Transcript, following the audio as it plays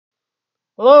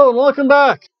Hello and welcome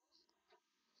back.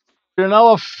 You're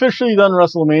now officially done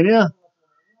WrestleMania.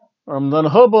 Or I'm done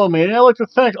Hobo Mania. I'd like to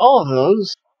thank all of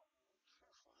those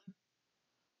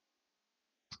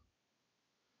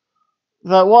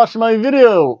that watched my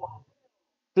video.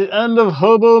 The end of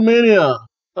Hobo Mania.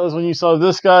 That was when you saw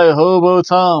this guy, Hobo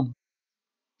Tom,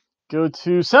 go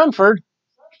to Sanford.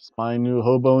 It's my new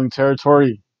hoboing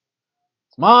territory.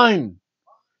 It's mine.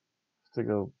 To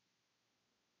go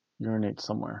urinate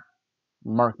somewhere.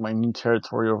 Mark my new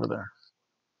territory over there.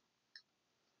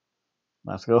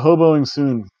 I have to go hoboing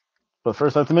soon. But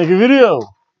first I have to make a video.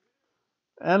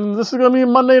 And this is going to be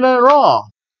Monday Night Raw.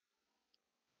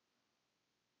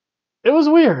 It was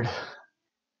weird.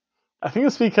 I think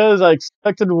it's because I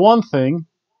expected one thing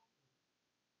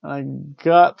and I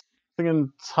got something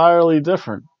entirely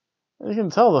different. You can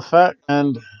tell the fact,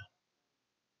 and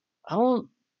I don't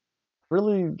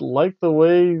really like the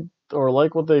way or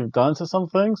like what they've done to some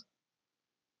things.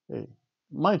 It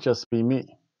might just be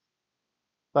me.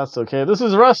 That's okay. This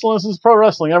is wrestling. This is pro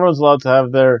wrestling. Everyone's allowed to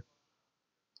have their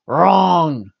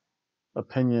wrong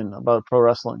opinion about pro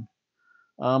wrestling.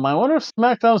 I wonder if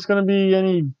SmackDown's going to be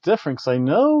any different, because I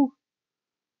know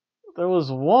there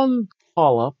was one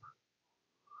call up,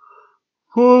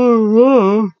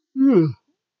 which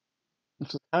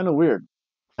is kind of weird.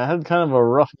 I had kind of a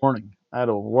rough morning. I had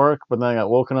to work, but then I got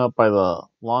woken up by the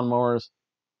lawnmowers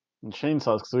and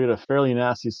chainsaws because we had a fairly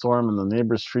nasty storm and the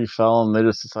neighbor's tree fell and they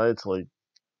just decided to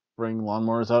bring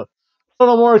lawnmowers out. What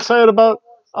I'm more excited about?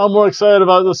 I'm more excited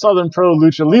about the Southern Pro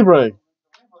Lucha Libre.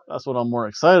 That's what I'm more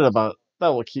excited about. That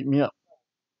will keep me up.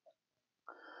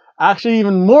 Actually,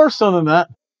 even more so than that,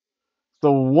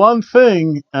 the one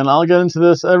thing, and I'll get into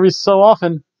this every so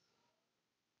often,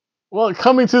 well,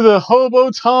 coming to the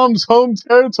Hobo Tom's home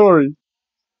territory.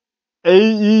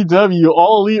 AEW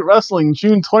All Elite Wrestling,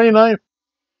 June 29th,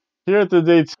 here at the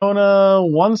Daytona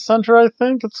One Center, I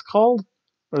think it's called.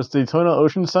 Or it's Daytona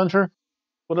Ocean Center.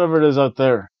 Whatever it is out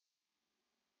there.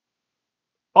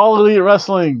 All Elite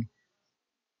Wrestling.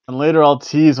 And later I'll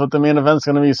tease what the main event's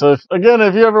going to be. So,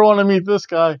 if you ever want to meet this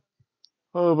guy,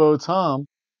 Hobo Tom,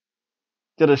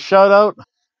 get a shout out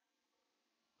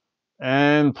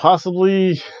and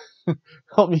possibly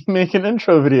help me make an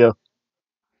intro video.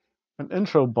 An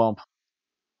intro bump.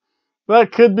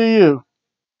 That could be you.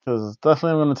 Because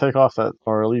definitely I'm going to take off that,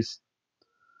 or at least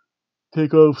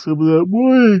take off some of that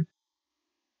boy.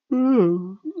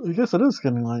 I guess it is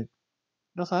getting late.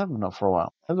 I guess I haven't been up for a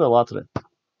while. I did a lot today.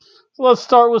 So let's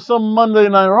start with some Monday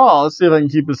Night Raw. Let's see if I can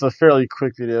keep this a fairly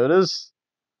quick video. It is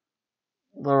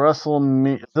the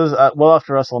WrestleMania. Well,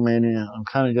 after WrestleMania, I'm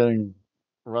kind of getting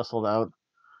wrestled out.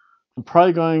 I'm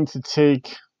probably going to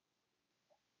take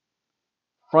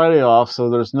Friday off,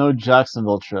 so there's no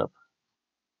Jacksonville trip.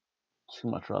 Too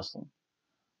much wrestling.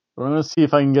 But I'm going to see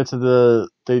if I can get to the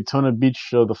Daytona Beach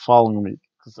show the following week.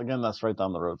 Because, again, that's right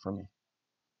down the road for me.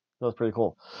 That's pretty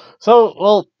cool. So,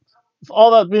 well, with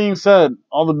all that being said,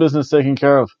 all the business taken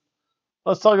care of,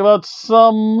 let's talk about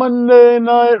some Monday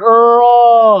Night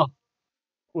Raw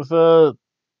with a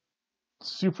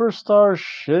superstar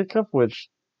shakeup, which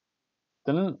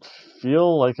didn't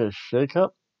feel like a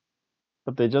shakeup,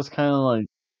 but they just kind of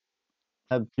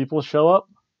had people show up.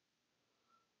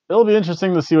 It'll be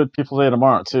interesting to see what people say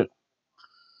tomorrow too.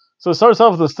 So it starts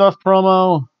off with the stuff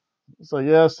promo. It's like,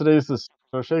 yes, today's the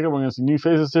shakeup. We're gonna see new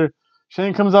faces here.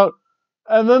 Shane comes out,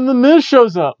 and then the Miz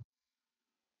shows up.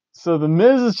 So the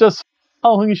Miz is just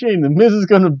following Shane. The Miz is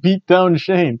gonna beat down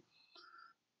Shane.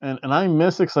 And I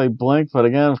miss it because I blinked, but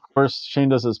again, of course, Shane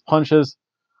does his punches.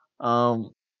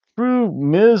 Threw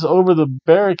Miz over the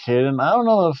barricade, and I don't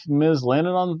know if Miz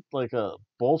landed on like a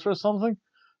bolt or something.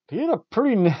 But he had a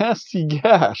pretty nasty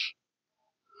gash.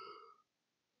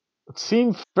 It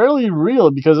seemed fairly real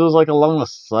because it was like along the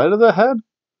side of the head.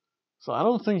 So I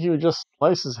don't think he would just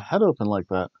slice his head open like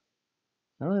that.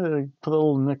 Maybe they put a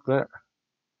little nick there.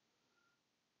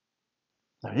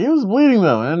 He was bleeding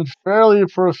though, and fairly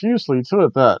profusely too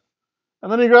at that.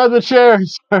 And then he grabbed the chair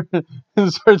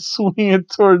and started swinging it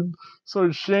toward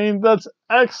Shane. That's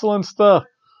excellent stuff.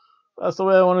 That's the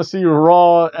way I want to see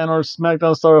Raw and our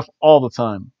SmackDown start off all the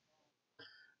time.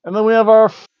 And then we have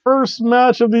our first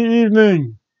match of the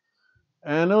evening.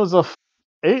 And it was a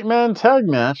 8-man tag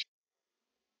match.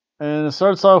 And it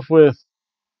starts off with...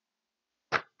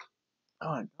 Oh,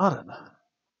 I got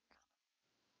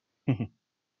it.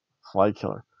 Fly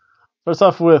killer. Starts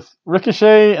off with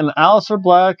Ricochet and Aleister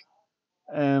Black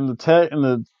and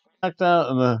the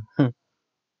SmackDown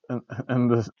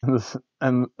and the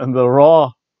and the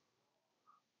Raw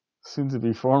soon to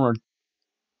be former,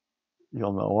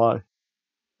 you'll know why,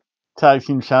 tag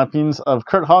team champions of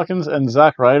Kurt Hawkins and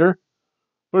Zack Ryder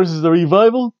versus the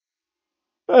Revival.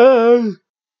 And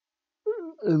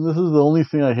this is the only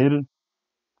thing I hated: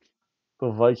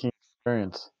 the Viking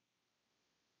experience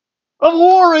of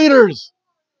War Raiders.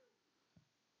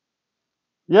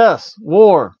 Yes,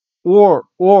 war, war,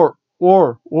 war,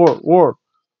 war, war, war,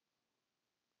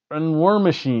 and War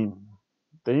Machine.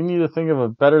 They need to think of a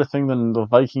better thing than the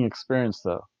Viking experience,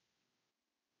 though.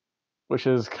 Which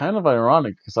is kind of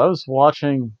ironic because I was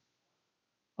watching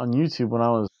on YouTube when I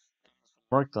was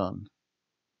work done.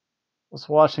 I was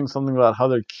watching something about how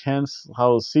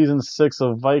how season 6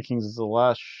 of Vikings is the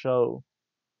last show.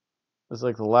 It's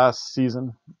like the last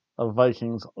season of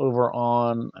Vikings over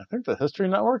on I think the History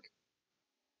Network.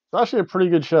 It's actually a pretty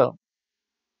good show.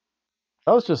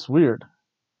 That was just weird.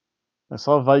 I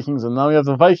saw Vikings and now we have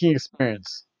the Viking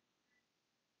experience.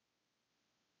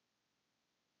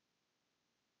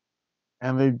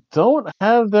 And they don't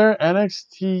have their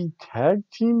NXT tag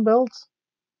team belts.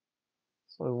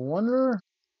 So I wonder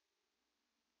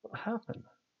what happened.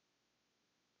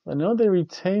 I know they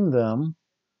retained them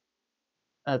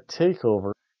at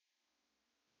TakeOver.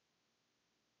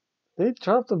 They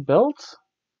dropped the belts?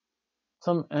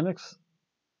 Some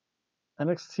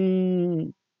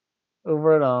NXT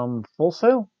over at Full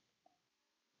Sail?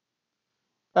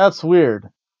 That's weird.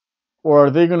 Or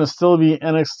are they going to still be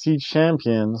NXT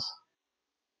champions?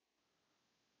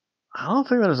 I don't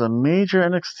think there's a major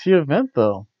NXT event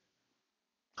though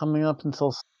coming up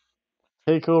until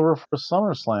TakeOver for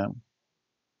SummerSlam.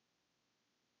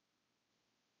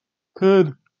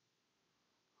 Could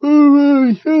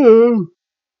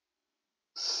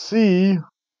see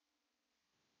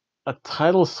a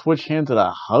title switch hands at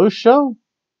a house show?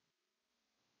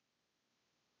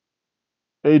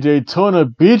 A Daytona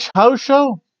Beach house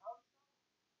show?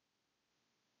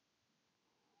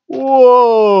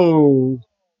 Whoa!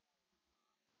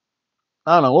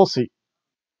 I don't know. We'll see.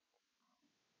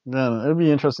 Man, it'd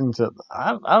be interesting to.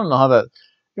 I don't know how that.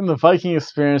 In the Viking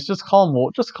experience, just call them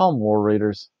War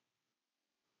Raiders.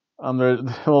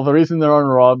 Well, the reason they're on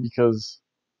Raw because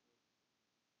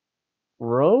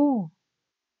Ro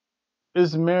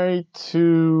is married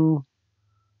to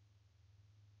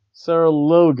Sarah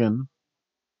Logan,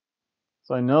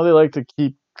 so I know they like to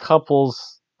keep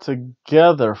couples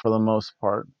together for the most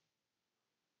part.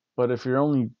 But if you're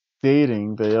only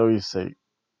dating, they always say.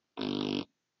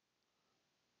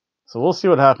 So we'll see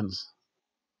what happens.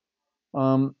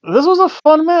 This was a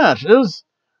fun match. It was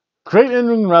great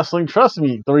in-ring wrestling. Trust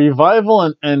me, the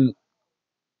Revival and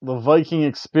the Viking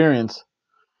experience,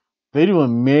 they do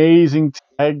amazing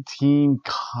tag team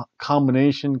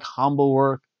combination combo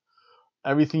work.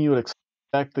 Everything you would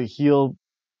expect the heel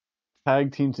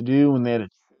tag team to do when they had a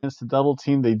chance to double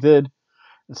team, they did.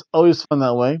 It's always fun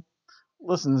that way.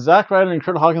 Listen, Zack Ryder and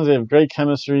Kurt Hawkins, they have great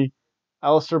chemistry.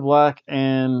 Aleister Black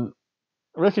and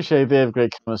Ricochet, they have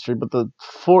great chemistry. But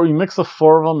you mix the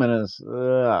four of them, and it's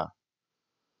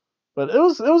But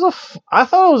I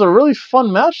thought it was a really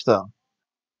fun match though.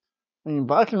 I mean,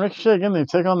 Black and Ricochet again, they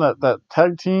take on that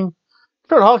tag team.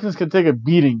 Kurt Hawkins could take a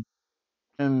beating,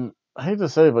 and I hate to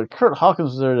say it, but Kurt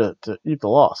Hawkins was there to eat the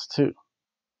loss too.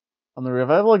 On the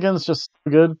Revival again, it's just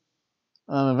so good.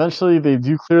 Eventually, they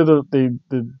do clear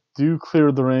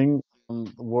the ring.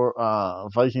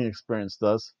 Viking experience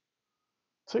does.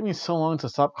 It took me so long to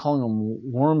stop calling them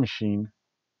War Machine,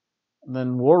 and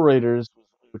then War Raiders.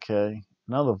 Okay,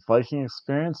 now the Viking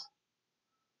experience.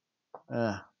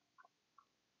 Eh,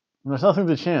 there's nothing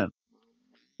to chant.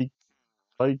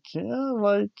 Viking,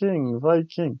 Viking,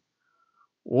 Viking.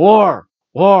 War,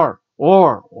 war,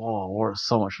 war. Oh, war is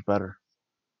so much better.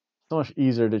 So much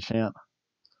easier to chant.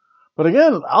 But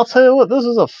again, I'll tell you what, this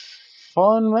is a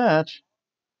fun match.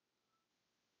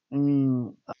 I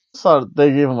mean, I thought they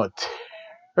gave him a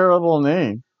terrible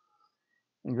name.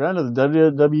 And granted, the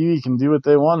WWE can do what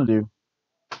they want to do.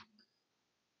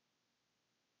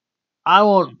 I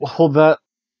won't hold that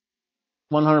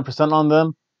 100% on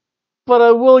them, but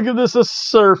I will give this a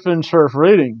surf and turf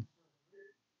rating.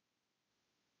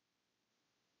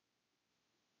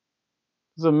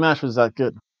 The match was that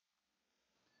good.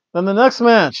 Then the next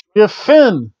match, we have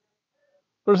Finn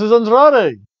versus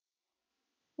Andrade.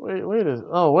 Wait,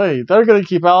 they're gonna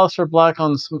keep Aleister Black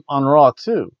on Raw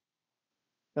too.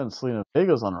 And Selena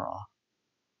Vega's on Raw.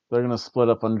 They're gonna split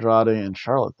up Andrade and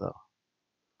Charlotte though.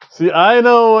 See, I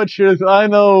know what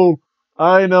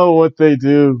they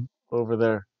do over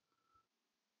there.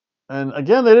 And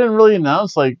again, they didn't really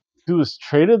announce like who was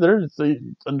traded.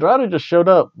 Andrade just showed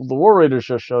up. The War Raiders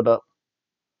just showed up.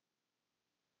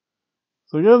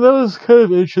 So yeah, that was kind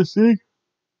of interesting.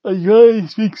 A guy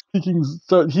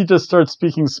he just starts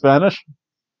speaking Spanish,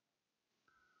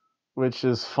 which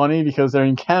is funny because they're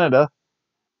in Canada.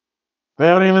 They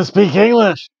don't even speak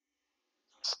English.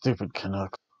 Stupid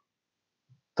Canucks.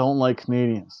 Don't like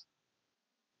Canadians.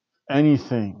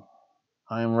 Anything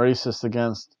I am racist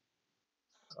against.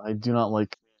 I do not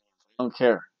like. I don't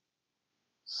care.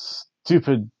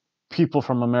 Stupid people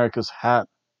from America's hat.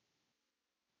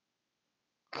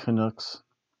 Canucks.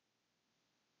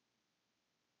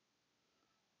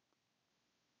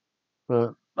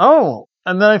 But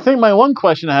and then I think my one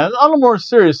question I had on a more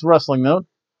serious wrestling note.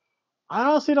 I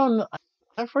honestly don't.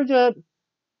 I forget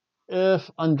if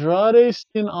Andrade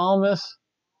Cien Almas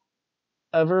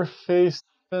ever faced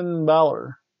Finn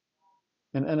Balor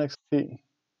in NXT.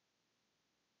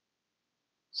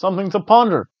 Something to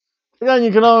ponder. Again,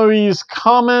 you can always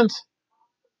comment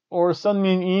or send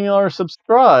me an email or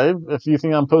subscribe if you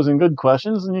think I'm posing good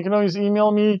questions, and you can always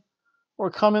email me or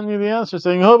comment me the answer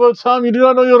saying, "How about Tom? You do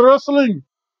not know your wrestling.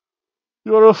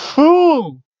 You are a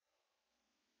fool."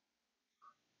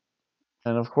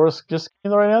 And of course, just give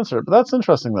me the right answer. But that's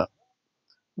interesting, though.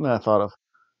 That I thought of.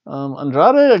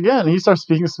 Andrade again. He starts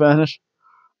speaking Spanish.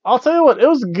 I'll tell you what. It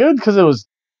was good because it was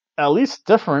at least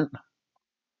different.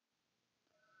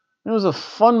 It was a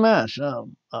fun match.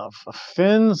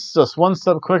 Finn's just one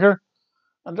step quicker.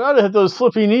 Andrade hit those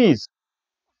flippy knees.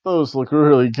 Those look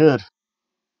really good.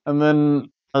 And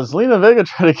then as Lena Vega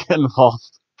tried to get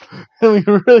involved, and we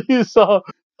really saw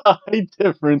a height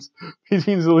difference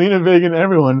between Zelina Vega and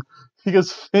everyone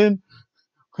because Finn,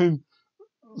 when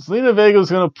Zelina Vega was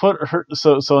going to put her,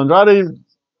 so Andrade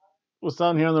was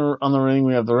down here on the ring.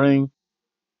 We have the ring.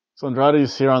 So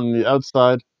Andrade's here on the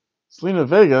outside. Zelina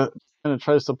Vega kind of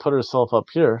tries to put herself up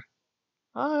here.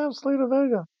 I have Zelina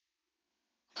Vega.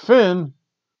 Finn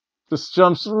just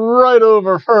jumps right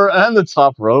over her and the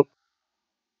top rope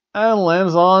and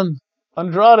lands on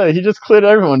Andrade. He just cleared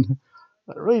everyone.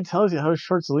 That really tells you how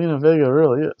short Zelina Vega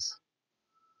really is.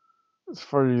 As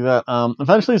far as that,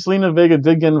 eventually Zelina Vega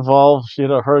did get involved. She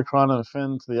hit a Hurricane and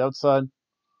Finn to the outside.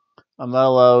 That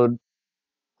allowed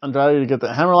Andrade to get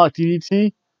the Hammerlock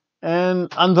DDT,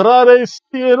 and Andrade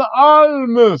Cien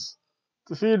Almas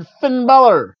defeated Finn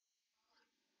Balor.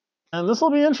 And this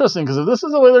will be interesting because if this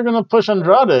is the way they're going to push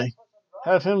Andrade,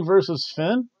 have him versus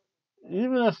Finn,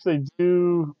 even if they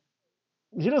do,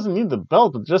 he doesn't need the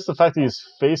belt, but just the fact that he's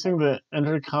facing the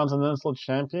Intercontinental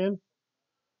Champion,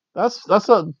 that's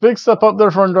a big step up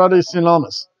there for Andrade Cien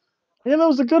Almas. Again, it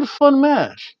was a good, fun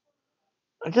match.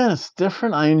 Again, it's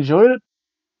different. I enjoyed it.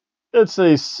 It's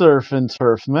a surf and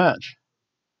turf match.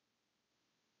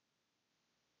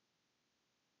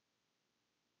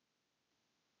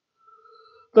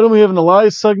 Then we have an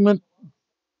Elias segment.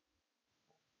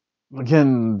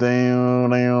 Again,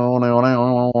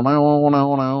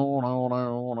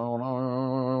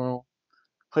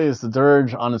 plays the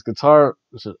dirge on his guitar,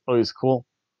 which is always cool.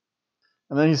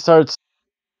 And then he starts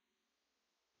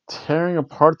tearing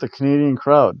apart the Canadian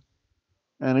crowd.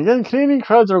 And again, Canadian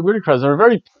crowds are weird crowds. They're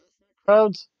very passionate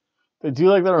crowds. They do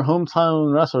like their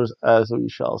hometown wrestlers, as we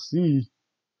shall see.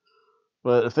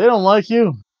 But if they don't like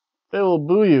you, they will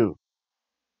boo you.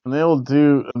 And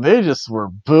they just were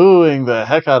booing the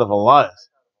heck out of Elias.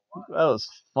 That was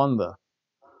fun, though.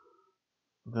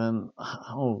 Then,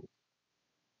 it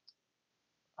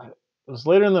was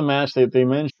later in the match they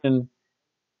mentioned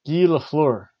Guy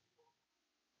Lafleur.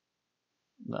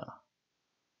 No,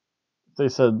 they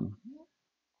said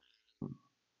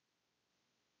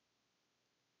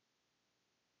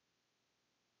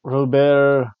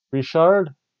Robert Richard,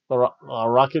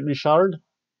 Rocket Richard.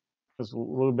 Was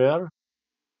Robert?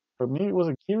 Or maybe was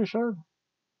it Guy Richard?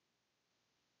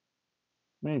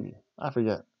 Maybe I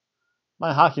forget.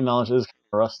 My hockey knowledge is kind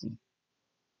of rusty.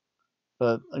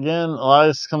 But again,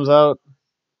 Elias comes out.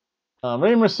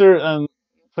 Rey Mysterio and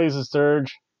plays his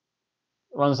dirge,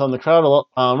 runs on the crowd.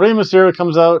 Rey Mysterio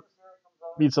comes out,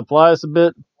 beats up Elias a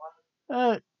bit.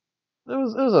 Eh, it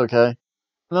was okay.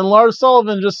 And then Lars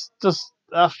Sullivan just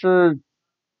after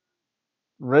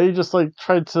Ray just like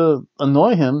tried to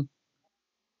annoy him,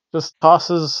 just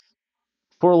tosses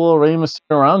poor little Rey Mysterio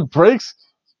around, breaks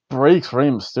Rey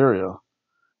Mysterio.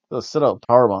 The sit out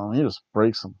powerbomb. He just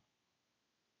breaks him.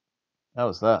 That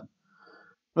was that.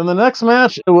 Then the next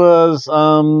match it was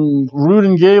Rude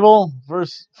and Gable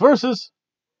versus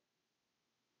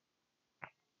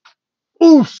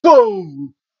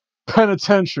Uso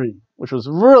Penitentiary, which was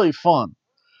really fun.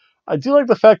 I do like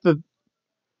the fact that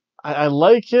I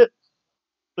like it.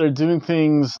 They're doing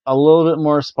things a little bit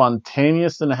more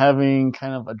spontaneous than having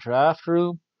kind of a draft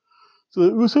room. So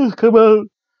the Usos come out,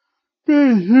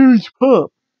 get a huge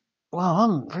pop. Wow,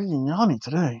 I'm freaking yawny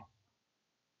today.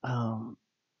 Um,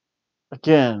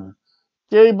 Again,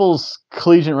 Gable's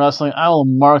collegiate wrestling, I will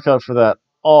mark out for that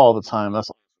all the time.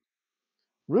 That's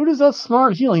Rude is that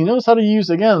smart heel. He knows how to use,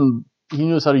 again, he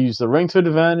knows how to use the ring to his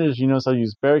advantage. He knows how to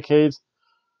use barricades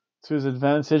to his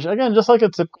advantage. Again, just like a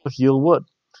typical heel would.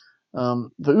 The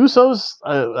Usos,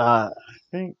 I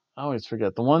think, I always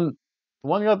forget. The one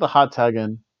got the hot tag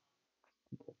in,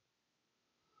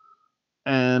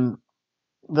 and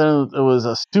then it was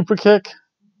a super kick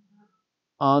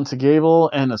onto Gable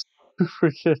and a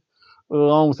super kick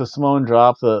along with the Samoan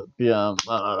drop, the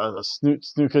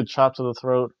snooker chop to the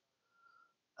throat.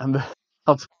 And then,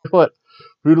 I'll tell you what,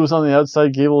 Rude was on the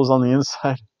outside, Gable was on the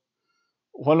inside.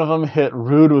 One of them hit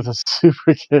Rude with a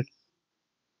super kick.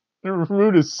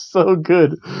 Rude is so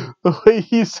good. The way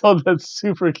he saw that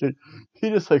super kick,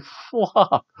 he just like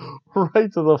flopped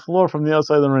right to the floor from the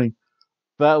outside of the ring.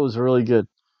 That was really good.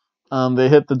 They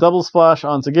hit the double splash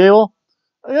onto Gable.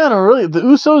 Again, really, the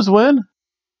Usos win.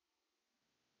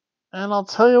 And I'll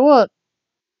tell you what,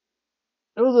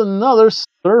 it was another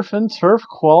surf and turf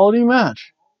quality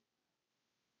match.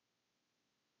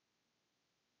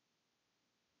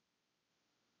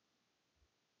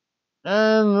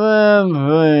 And then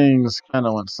things kind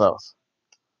of went south.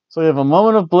 So you have a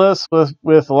moment of bliss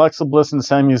with Alexa Bliss and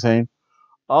Sami Zayn.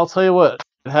 I'll tell you what,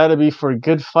 it had to be for a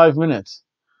good 5 minutes.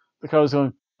 The crowd was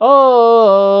going,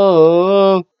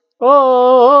 oh,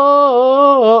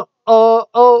 oh,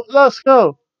 oh, let's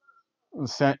go. And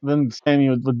then Sammy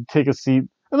would take a seat,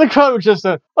 and the crowd would just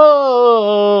say,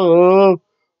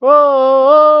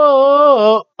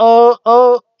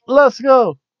 let's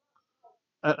go.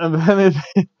 And then it,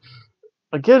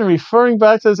 again, referring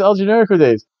back to his El Generico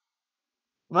days,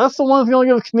 that's the one thing I'll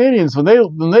give the Canadians. When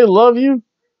they love you,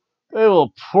 they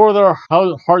will pour their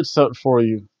hearts out for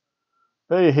you.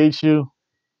 They hate you.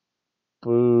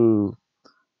 Boo.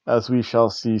 As we shall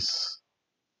see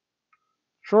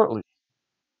shortly.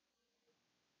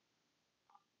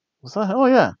 Was that? Oh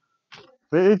yeah,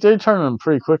 they turned them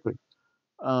pretty quickly.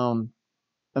 Um,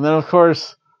 and then of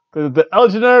course the El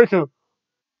Generico,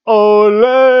 ole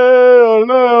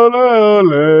ole ole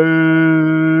ole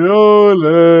ole ole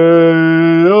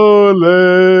ole ole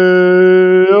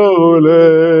ole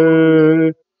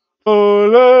ole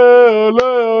ole ole.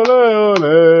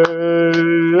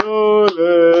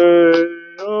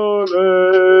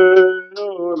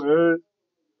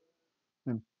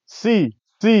 C.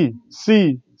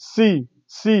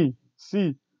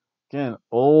 Again,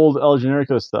 old El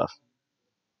Generico stuff.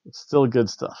 It's still good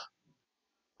stuff.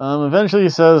 Eventually he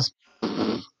says,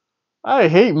 I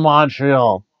hate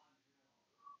Montreal.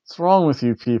 What's wrong with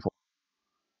you people?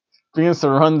 Begins to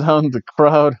run down the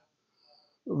crowd.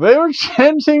 They were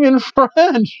chanting in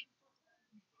French.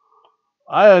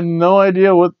 I had no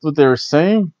idea what they were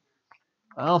saying.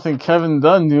 I don't think Kevin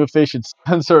Dunn knew if they should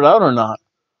censor it out or not.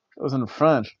 It was in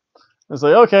French. It's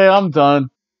like, okay, I'm done.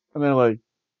 And they're like,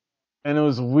 and it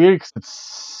was weird because it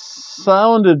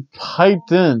sounded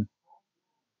piped in,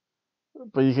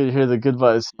 but you could hear the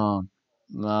goodbye song.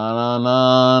 Na na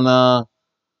na na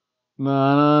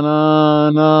na na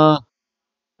na na.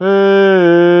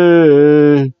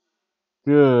 Hey,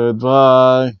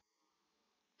 goodbye.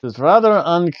 It's rather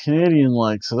un-Canadian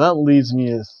like, so that leads me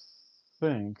to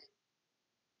think,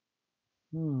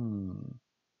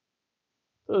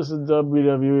 does the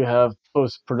WWE have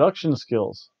post-production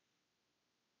skills?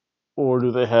 Or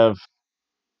do they have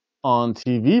on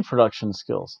TV production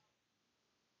skills?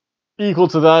 Equal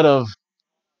to that of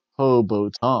Hobo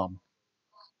Tom.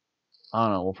 I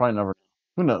don't know, we'll probably never,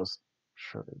 who knows?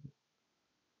 Sure.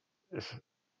 If,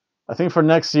 I think for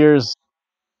next year's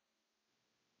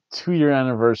 2-year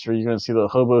anniversary, you're going to see the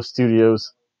Hobo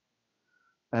Studios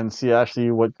and see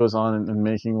actually what goes on in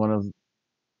making one of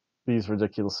these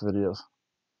ridiculous videos.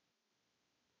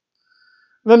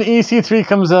 Then EC3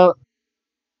 comes out,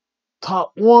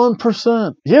 top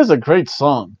 1%. He has a great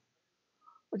song.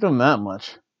 I give him that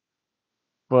much.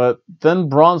 But then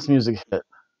Braun's music hit.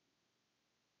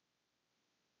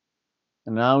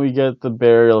 And now we get the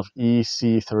burial of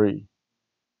EC3.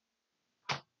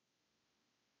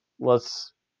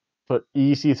 Let's put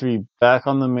EC3 back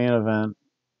on the main event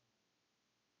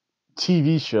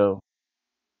TV show,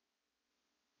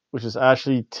 which is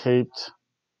actually taped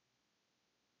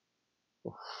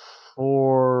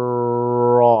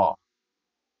for Raw.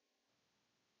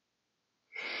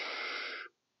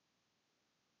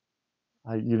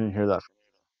 You didn't hear that.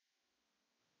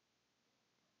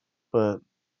 But,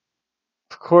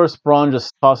 of course, Braun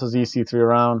just tosses EC3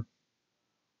 around.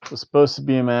 It was supposed to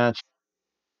be a match.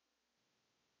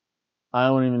 I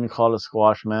wouldn't even call it a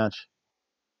squash match.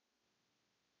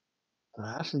 Did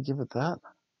I actually give it that?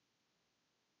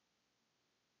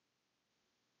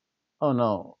 Oh,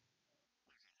 no.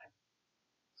 I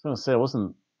was going to say it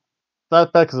wasn't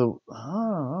that bad because I don't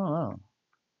know.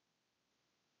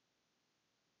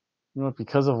 You know what?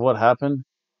 Because of what happened,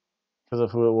 because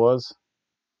of who it was,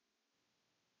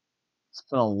 it's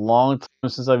been a long time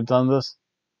since I've done this,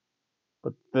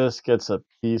 but this gets a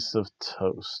piece of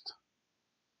toast.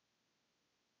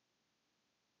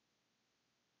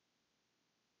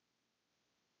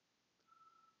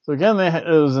 So again, it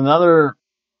was another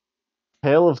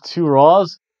tale of two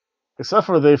Raws, except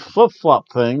for they flip flop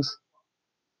things.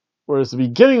 Whereas the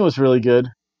beginning was really good,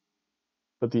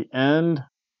 but the end,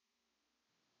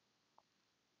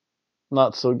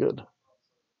 not so good.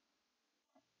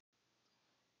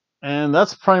 And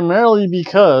that's primarily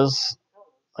because,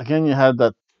 again, you had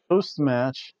that post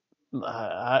match.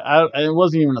 It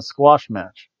wasn't even a squash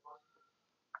match.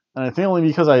 And I think only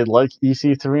because I like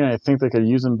EC3 and I think they could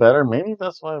use him better, maybe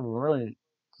that's why I really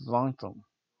zonked him.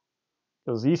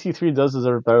 Because EC3 does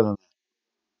deserve better than that.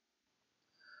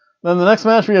 Then the next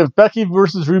match, we have Becky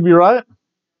versus Ruby Riott.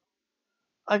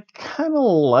 I kind of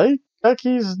like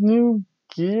Becky's new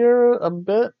gear a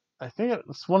bit. I think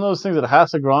it's one of those things that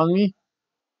has to grow on me.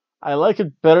 I like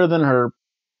it better than her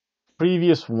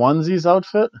previous onesies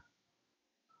outfit.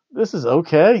 This is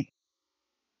okay.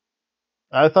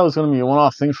 I thought it was going to be a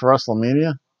one-off thing for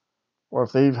WrestleMania, or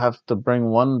if they have to bring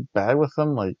one bag with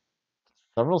them, like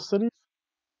several cities.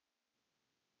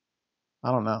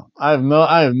 I don't know. I have no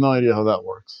idea how that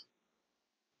works.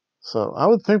 So I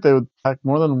would think they would pack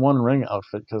more than one ring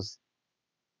outfit because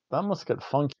that must get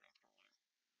funky.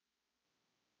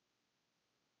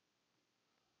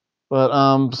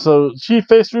 But so she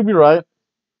faced Ruby Riott.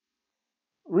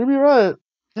 Ruby Riott,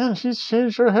 yeah, she's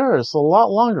changed her hair. It's a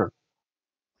lot longer.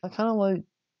 I kind of like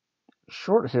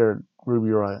short-haired Ruby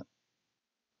Riott.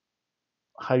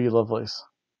 Heidi Lovelace.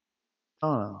 I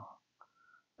don't know.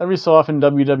 Every so often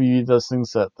WWE does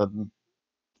things that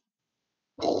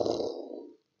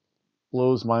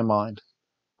blows my mind.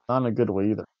 Not in a good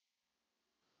way either.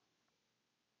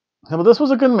 Yeah, but this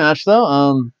was a good match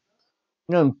though.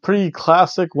 Again, pretty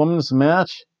classic women's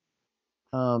match.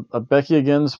 Becky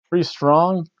again's pretty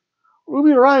strong.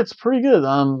 Ruby Riott's pretty good.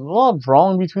 A lot of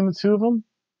brawling between the two of them,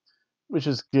 which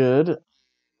is good.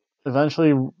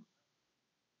 Eventually,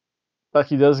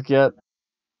 Becky does get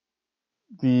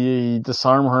the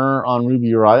disarm her on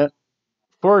Ruby Riott.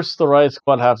 Of course, the Riott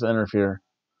Squad have to interfere.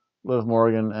 Liv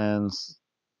Morgan and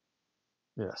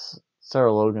yes,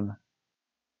 Sarah Logan.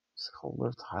 It's called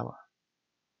Liv Tyler.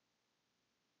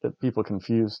 Get people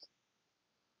confused.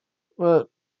 But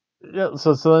yeah,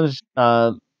 so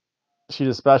then she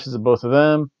dispatches both of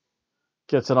them,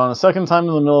 gets it on a second time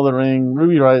in the middle of the ring.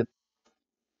 Ruby Riott,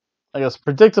 I guess,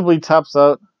 predictably taps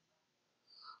out,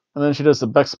 and then she does the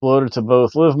Bexploder to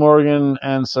both Liv Morgan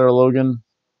and Sarah Logan.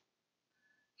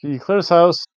 She clears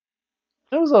house.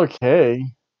 It was okay.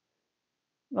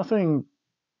 Nothing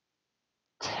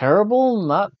terrible,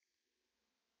 not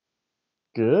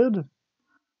good.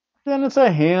 Then it's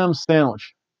a ham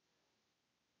sandwich.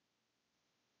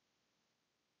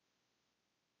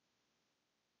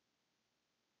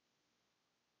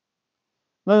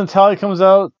 Then Natalia comes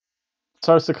out,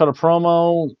 starts to cut a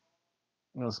promo.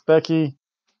 It's Becky.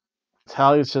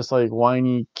 Natalia's just like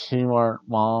whiny Kmart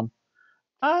mom.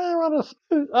 I want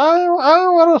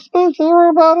to speak to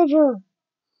your manager.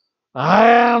 I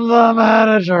am the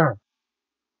manager.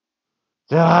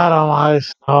 Get out of my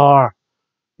store,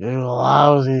 you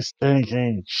lousy,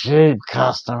 stinking, cheap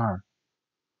customer.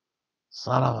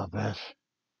 Son of a bitch.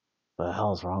 The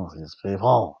hell's wrong with these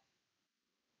people?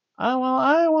 I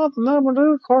want the number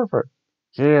two corporate.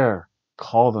 Here,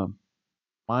 call them.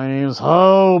 My name's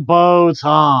Hobo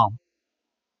Tom.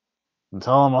 And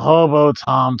tell them Hobo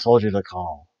Tom told you to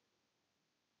call.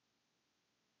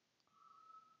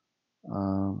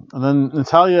 And then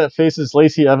Natalia faces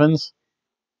Lacey Evans.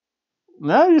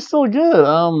 Now you're still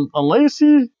good.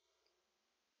 Lacey,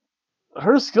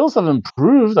 her skills have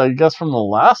improved, I guess, from the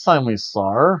last time we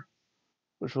saw her,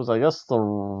 which was, I guess, the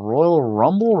Royal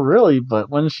Rumble, really. But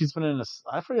when she's been in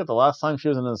I forget the last time she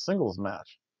was in a singles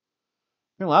match.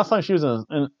 I think last time she was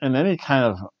in any kind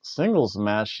of singles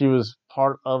match, she was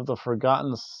part of the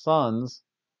Forgotten Sons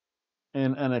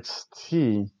in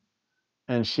NXT,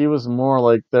 and she was more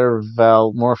like their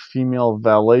more female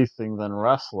valet thing than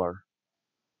wrestler.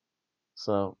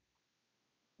 So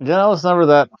yeah, I was never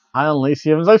that high on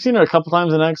Lacey Evans. I've seen her a couple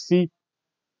times in NXT.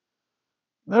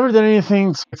 Never did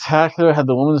anything spectacular. Had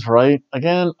the women's right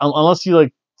again, unless you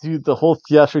like do the whole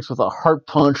theatrics with a heart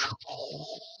punch.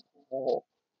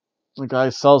 The guy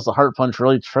sells the heart punch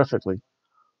really terrifically.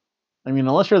 I mean,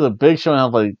 unless you're the Big Show and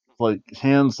have like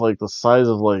hands like the size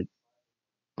of like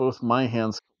both my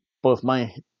hands, both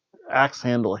my axe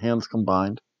handle hands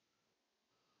combined.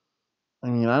 I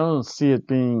mean, I don't see it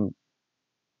being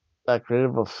that great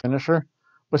of a finisher.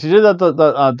 But she did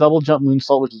that double jump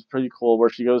moonsault, which is pretty cool, where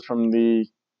she goes from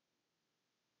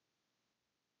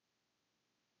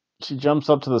she jumps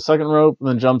up to the second rope and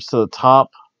then jumps to the top.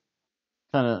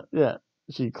 Kind of, yeah.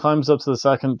 She climbs up to the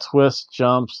second, twist,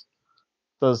 jumps,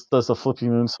 does the flippy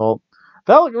moonsault.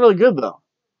 That looked really good though.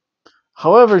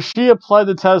 However, she applied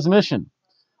the Taz mission.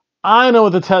 I know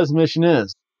what the Taz mission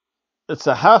is. It's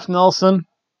a half Nelson,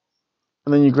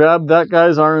 and then you grab that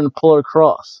guy's arm and pull it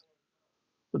across.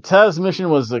 The Taz mission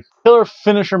was the killer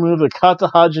finisher move, the Kata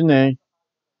Hajime,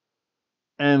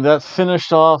 and that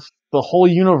finished off the whole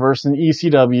universe in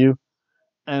ECW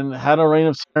and had a reign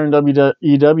of terror in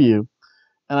WEW.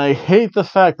 And I hate the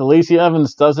fact that Lacey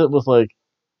Evans does it with like,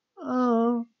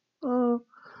 oh, oh.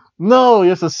 No,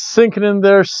 you have to sink it in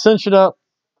there, cinch it up,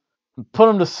 and put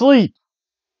him to sleep.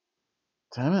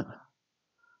 Damn it.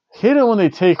 I hate it when they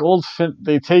take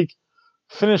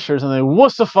finishers and they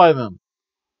wussify them.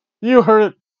 You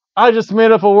heard it. I just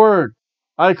made up a word.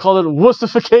 I called it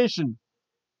wussification.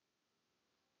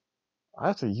 I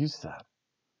have to use that.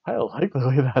 I like the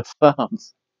way that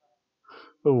sounds.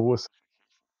 Oh, wuss.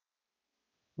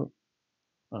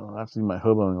 I have to do my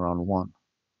hoboing round one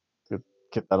to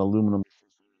get that aluminum.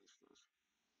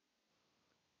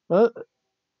 But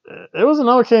it was an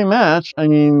okay match. I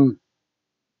mean,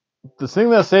 the thing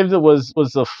that saved it was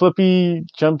the flippy,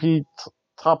 jumpy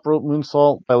top rope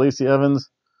moonsault by Lacey Evans.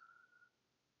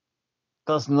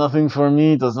 Does nothing for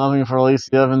me. Does nothing for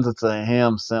Lacey Evans. It's a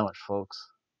ham sandwich, folks.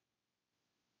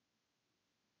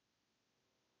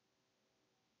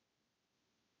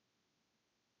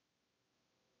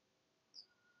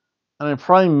 And I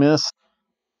probably missed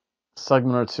a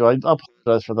segment or two. I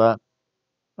apologize for that.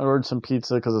 I ordered some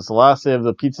pizza because it's the last day of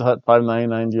the Pizza Hut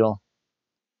 $5.99 deal.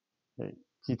 Hey,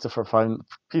 pizza for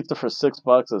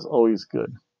 $6 is always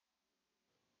good.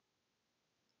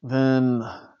 Then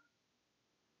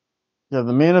you have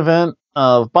the main event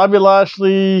of Bobby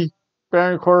Lashley,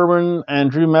 Baron Corbin, and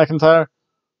Drew McIntyre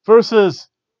versus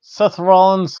Seth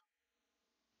Rollins,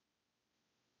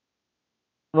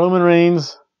 Roman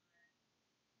Reigns,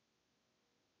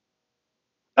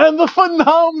 and the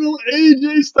phenomenal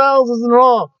AJ Styles is in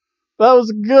Raw. That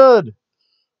was good.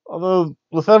 Although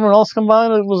with everyone else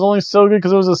combined, it was only so good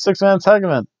because it was a six-man tag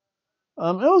event.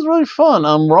 It was really fun.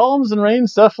 Rollins and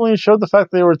Reigns definitely showed the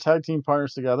fact they were tag team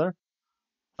partners together.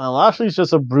 Lashley's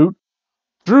just a brute.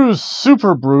 Drew's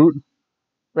super brute.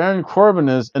 Baron Corbin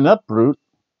is inept brute.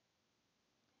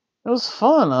 It was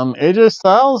fun. AJ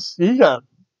Styles, he got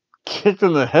kicked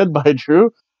in the head by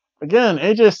Drew. Again,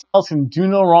 AJ Styles can do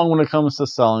no wrong when it comes to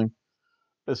selling.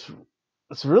 It's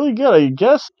it's really good. I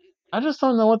guess I just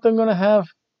don't know what they're gonna have.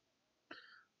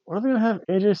 What are they gonna have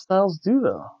AJ Styles do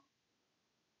though?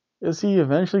 Is he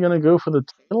eventually gonna go for the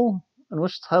title? And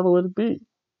which title would it be?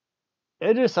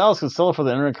 AJ Styles could sell it for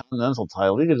the Intercontinental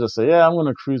title. He could just say, "Yeah, I'm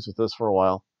gonna cruise with this for a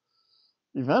while."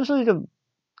 Eventually, he could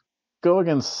go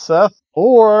against Seth,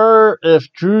 or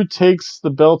if Drew takes the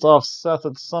belt off Seth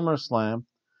at SummerSlam,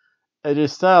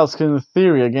 AJ Styles can, in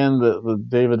theory, again, the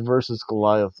David versus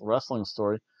Goliath wrestling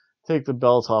story, take the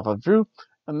belt off of Drew,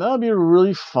 and that would be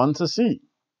really fun to see.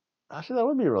 Actually, that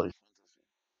would be really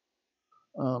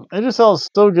fun. AJ Styles is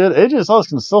so good. AJ Styles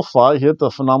can still fly. He hit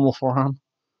the phenomenal forearm.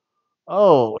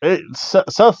 Oh,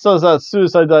 Seth does that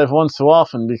suicide dive once too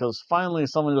often because finally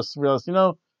someone just realized,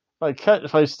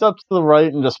 if I step to the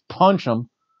right and just punch him,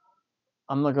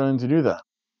 I'm not going to do that.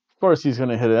 Of course, he's going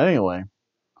to hit it anyway.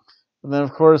 And then,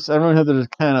 of course, everyone had their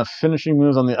kind of finishing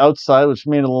moves on the outside, which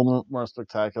made it a little more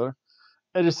spectacular.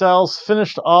 AJ Styles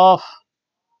finished off,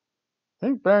 I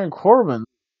think, Baron Corbin.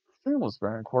 I think it was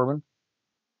Baron Corbin.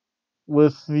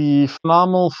 With the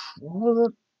phenomenal, what was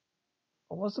it?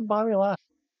 What was it, Bobby Lashley?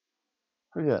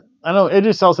 Forget. I know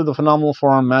AJ Styles had the phenomenal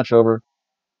forearm match over.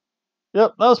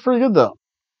 Yep, that was pretty good, though.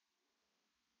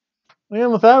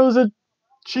 Again, with that, it was a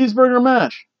cheeseburger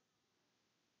match.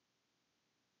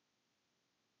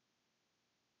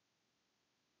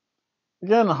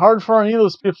 Again, hard for any of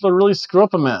those people to really screw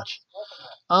up a match.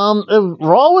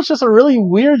 Raw was just a really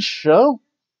weird show.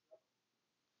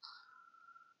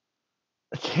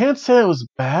 I can't say it was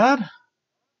bad.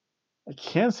 I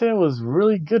can't say it was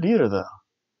really good either, though.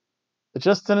 It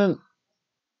just didn't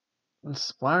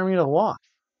inspire me to watch.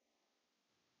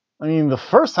 I mean, the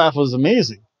first half was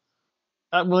amazing.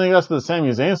 When they got to the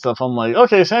Sami Zayn stuff, I'm like,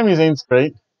 okay, Sami Zayn's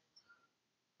great.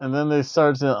 And then they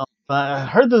started to. I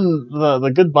heard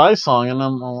the goodbye song, and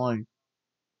I'm like,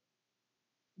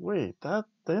 wait, that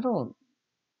they don't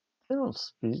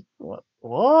speak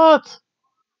what?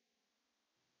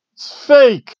 It's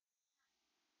fake.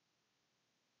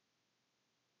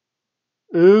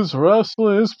 Is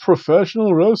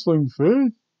professional wrestling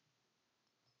fake?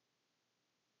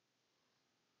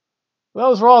 That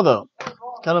was Raw, though.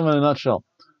 Kind of in a nutshell.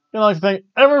 I'd like to thank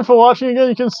everyone for watching again.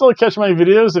 You can still catch my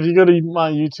videos if you go to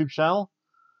my YouTube channel.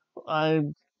 I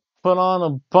put on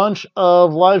a bunch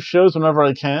of live shows whenever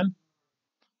I can.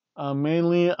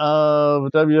 Mainly of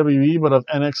WWE, but of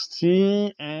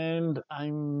NXT, and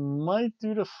I might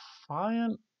do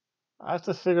Defiant. I have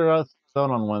to figure out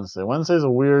on Wednesday. Wednesday's a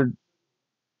weird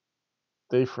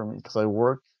day for me because I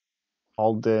work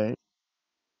all day.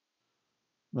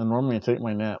 Then normally I take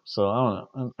my nap, so I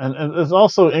don't know. And it's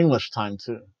also English time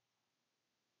too.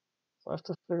 So I have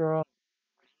to figure out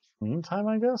meantime,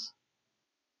 I guess.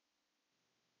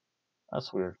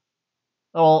 That's weird.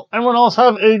 Oh, well, everyone else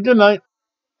have a good night.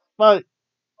 Bye.